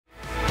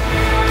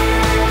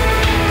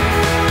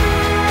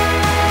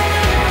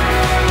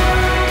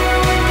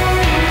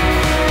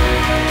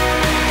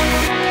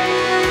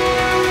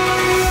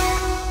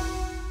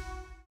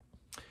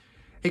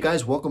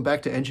Guys, welcome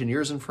back to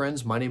Engineers and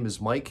Friends. My name is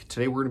Mike.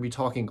 Today we're going to be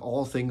talking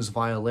all things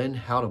violin,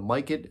 how to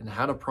mic it, and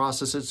how to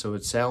process it so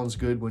it sounds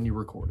good when you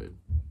record it.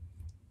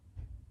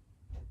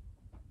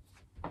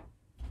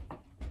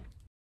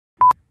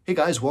 Hey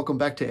guys, welcome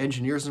back to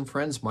Engineers and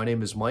Friends. My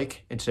name is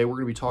Mike, and today we're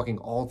going to be talking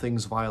all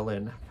things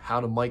violin, how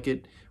to mic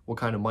it, what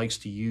kind of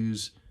mics to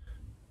use.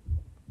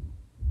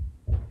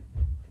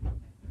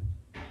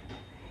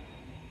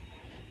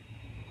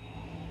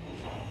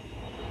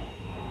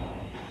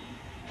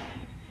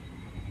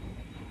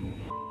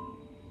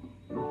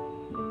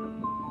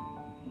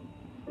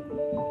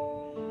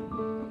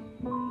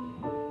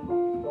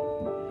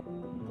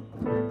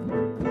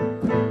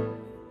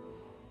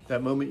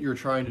 That moment you're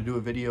trying to do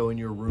a video and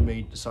your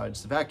roommate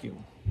decides to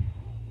vacuum.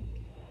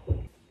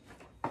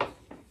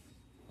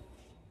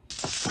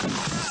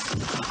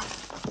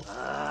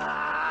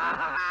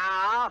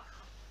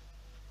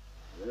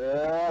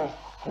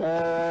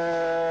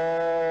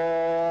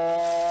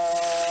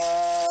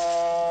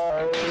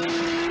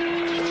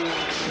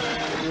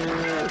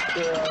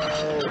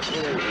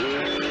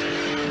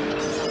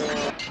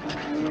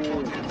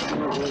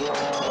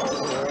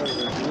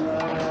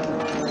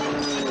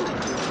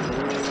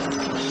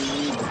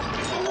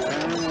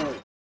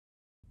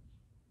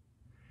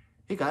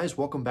 Hey guys,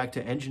 welcome back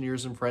to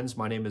Engineers and Friends.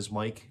 My name is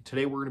Mike.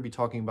 Today we're going to be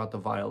talking about the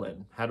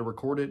violin, how to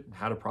record it, and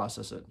how to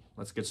process it.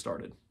 Let's get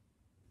started.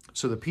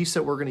 So the piece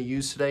that we're going to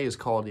use today is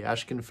called the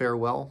Ashokan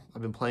Farewell.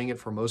 I've been playing it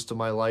for most of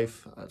my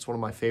life. It's one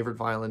of my favorite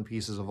violin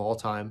pieces of all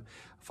time.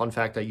 Fun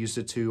fact, I used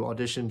it to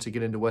audition to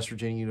get into West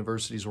Virginia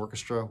University's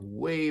orchestra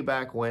way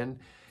back when.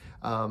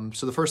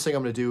 So the first thing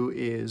I'm going to do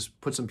is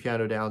put some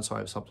piano down so I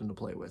have something to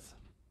play with.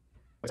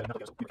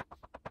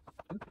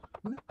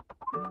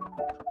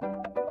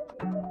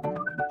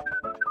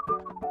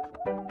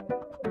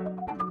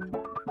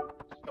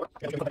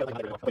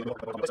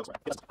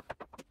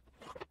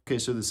 Okay,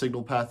 so the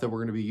signal path that we're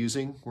going to be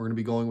using, we're going to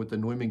be going with the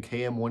Neumann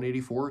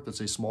KM184. That's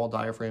a small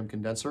diaphragm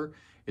condenser.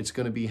 It's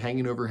going to be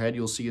hanging overhead.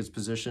 You'll see its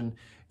position.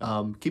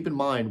 Keep in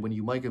mind, when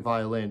you mic a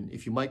violin,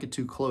 if you mic it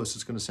too close,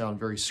 it's going to sound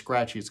very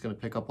scratchy. It's going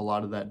to pick up a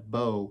lot of that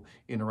bow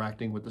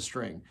interacting with the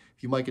string.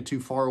 If you mic it too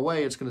far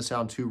away, it's going to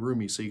sound too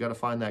roomy. So you got to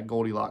find that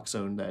Goldilocks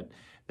zone, that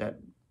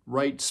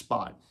right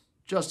spot,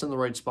 just in the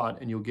right spot,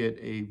 and you'll get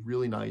a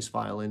really nice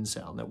violin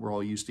sound that we're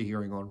all used to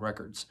hearing on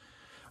records.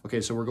 Okay,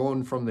 so we're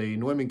going from the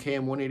Neumann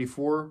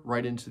KM184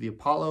 right into the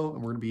Apollo,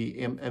 and we're going to be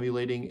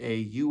emulating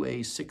a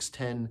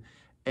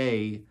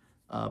UA610A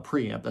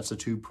preamp. That's a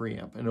tube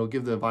preamp, and it'll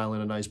give the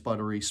violin a nice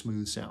buttery,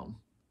 smooth sound.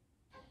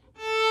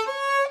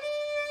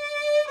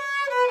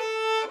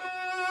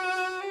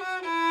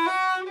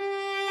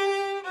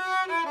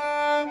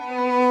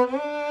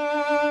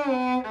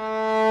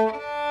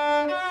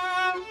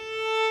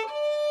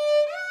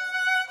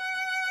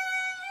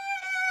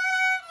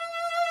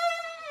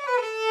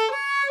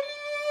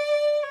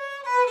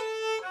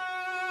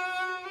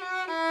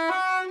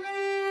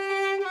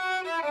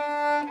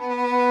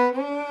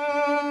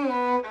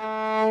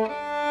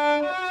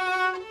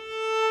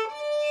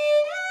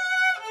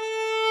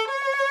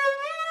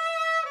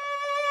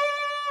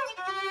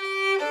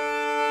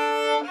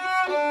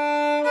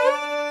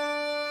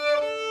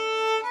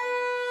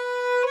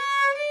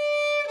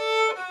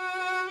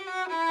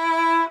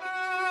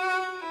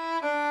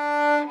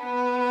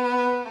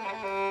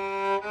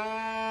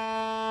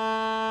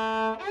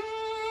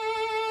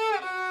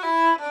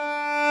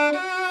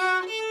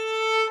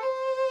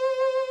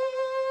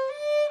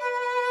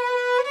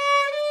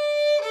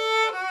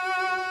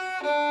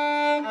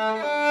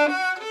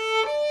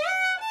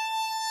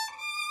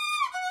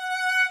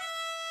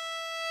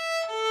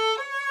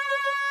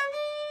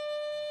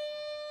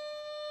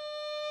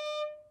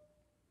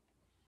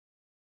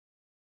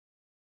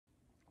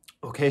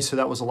 Okay, so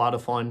that was a lot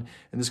of fun,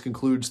 and this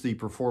concludes the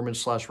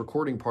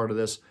performance/recording part of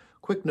this.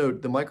 Quick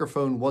note, the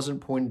microphone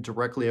wasn't pointed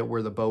directly at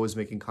where the bow is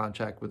making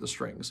contact with the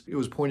strings. It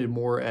was pointed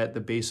more at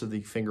the base of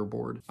the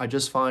fingerboard. I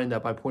just find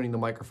that by pointing the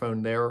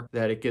microphone there,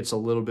 that it gets a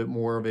little bit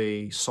more of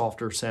a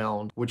softer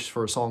sound, which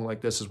for a song like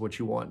this is what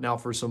you want. Now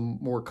for some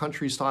more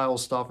country style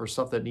stuff or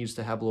stuff that needs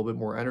to have a little bit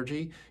more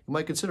energy, you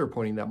might consider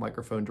pointing that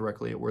microphone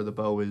directly at where the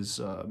bow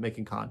is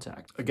making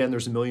contact. Again,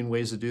 there's a million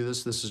ways to do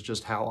this. This is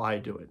just how I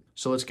do it.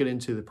 So let's get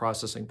into the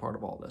processing part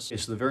of all this.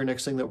 Okay, so the very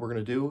next thing that we're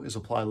going to do is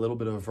apply a little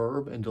bit of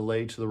reverb and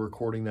delay to the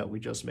recording that we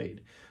just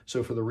made.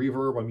 So for the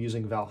reverb, I'm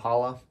using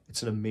Valhalla.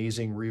 It's an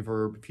amazing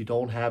reverb. If you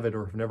don't have it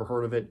or have never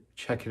heard of it,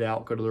 check it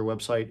out. Go to their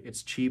website.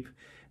 It's cheap,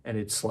 and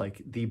it's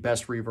like the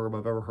best reverb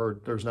I've ever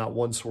heard. There's not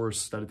one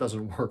source that it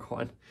doesn't work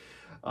on.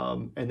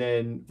 And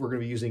then we're going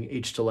to be using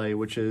H-Delay,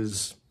 which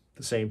is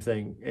the same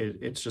thing.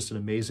 It's just an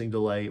amazing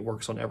delay. It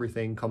works on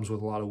everything, comes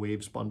with a lot of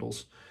waves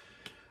bundles.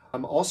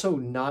 I'm also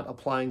not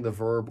applying the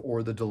verb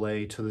or the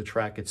delay to the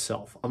track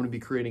itself. I'm going to be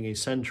creating a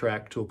send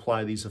track to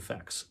apply these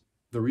effects.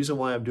 The reason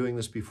why I'm doing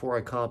this before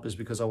I comp is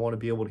because I want to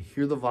be able to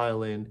hear the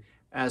violin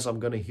as I'm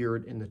going to hear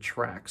it in the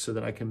track so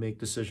that I can make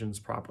decisions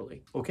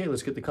properly. Okay,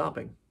 let's get to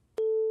comping.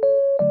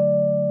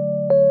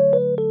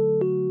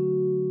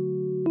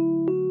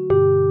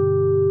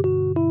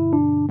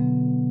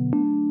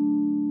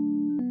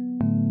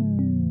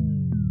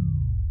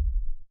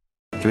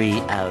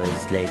 3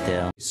 hours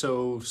later.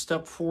 So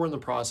step 4 in the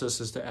process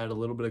is to add a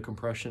little bit of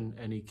compression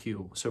and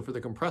EQ. So for the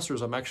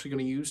compressors, I'm actually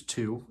going to use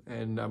 2,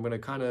 and I'm going to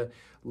kind of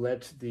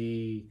let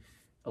the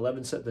the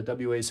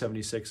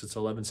WA76, it's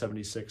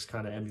 1176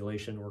 kind of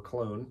emulation or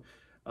clone.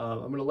 I'm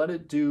going to let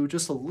it do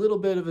just a little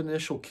bit of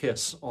initial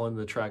kiss on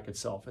the track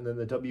itself, and then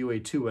the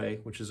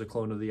WA2A, which is a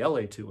clone of the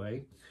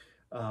LA2A,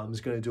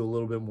 is going to do a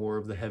little bit more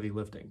of the heavy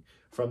lifting.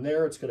 From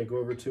there, it's going to go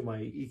over to my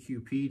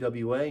EQP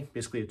WA,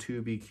 basically a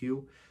tube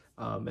EQ,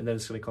 and then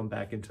it's going to come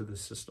back into the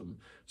system.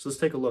 So let's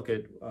take a look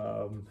at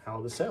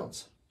how this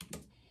sounds.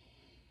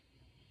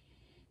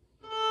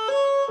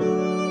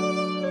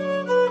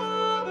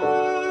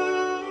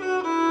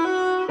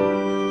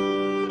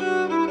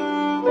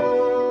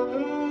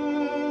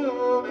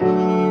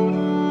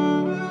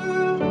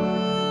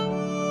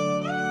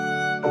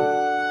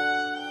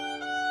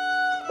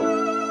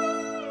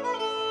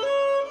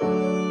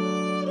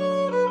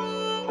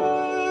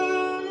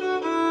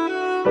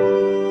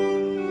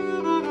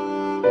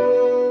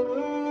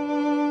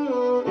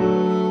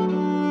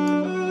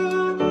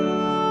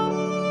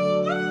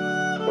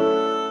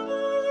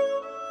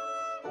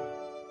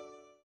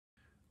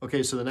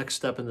 Okay, so the next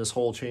step in this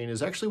whole chain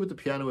is actually with the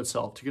piano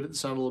itself. To get it to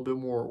sound a little bit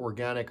more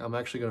organic, I'm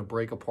actually going to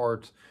break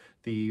apart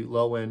the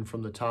low end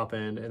from the top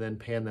end and then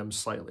pan them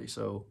slightly.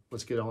 So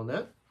let's get on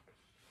that.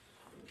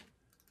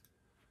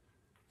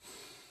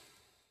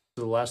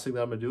 So the last thing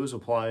that I'm going to do is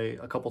apply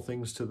a couple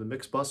things to the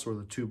mix bus, or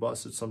the 2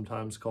 bus it's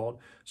sometimes called.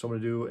 So I'm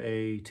going to do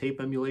a tape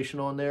emulation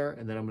on there,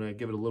 and then I'm going to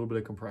give it a little bit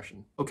of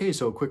compression. Okay,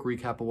 so a quick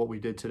recap of what we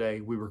did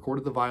today. We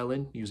recorded the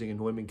violin using a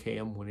Neumann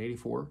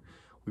KM184.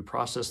 We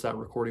processed that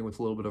recording with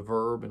a little bit of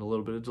verb and a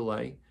little bit of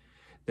delay.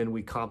 Then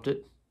we comped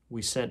it.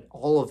 We sent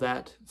all of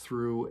that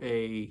through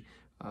a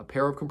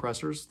pair of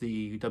compressors,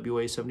 the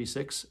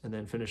WA76, and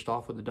then finished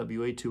off with the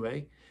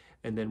WA2A.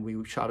 And then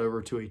we shot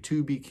over to a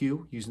tube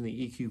EQ using the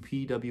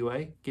EQP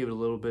WA, gave it a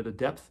little bit of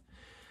depth.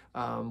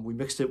 We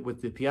mixed it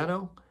with the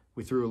piano.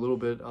 We threw a little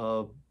bit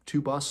of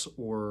 2 bus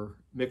or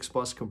mix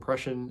bus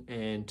compression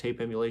and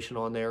tape emulation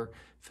on there,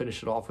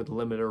 finished it off with a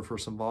limiter for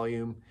some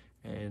volume,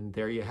 and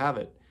there you have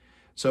it.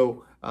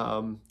 So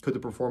could the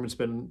performance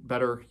been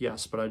better?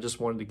 Yes, but I just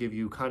wanted to give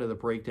you kind of the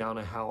breakdown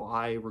of how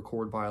I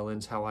record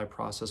violins, how I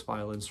process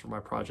violins for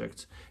my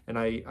projects. And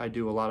I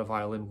do a lot of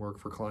violin work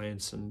for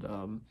clients, and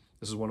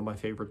this is one of my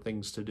favorite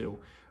things to do.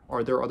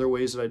 Are there other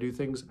ways that I do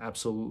things?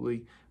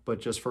 Absolutely.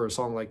 But just for a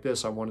song like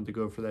this, I wanted to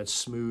go for that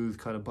smooth,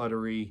 kind of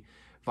buttery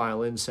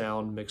violin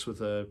sound mixed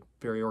with a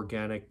very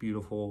organic,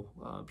 beautiful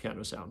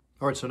piano sound.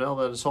 All right, so now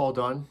that it's all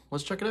done,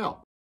 let's check it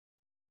out.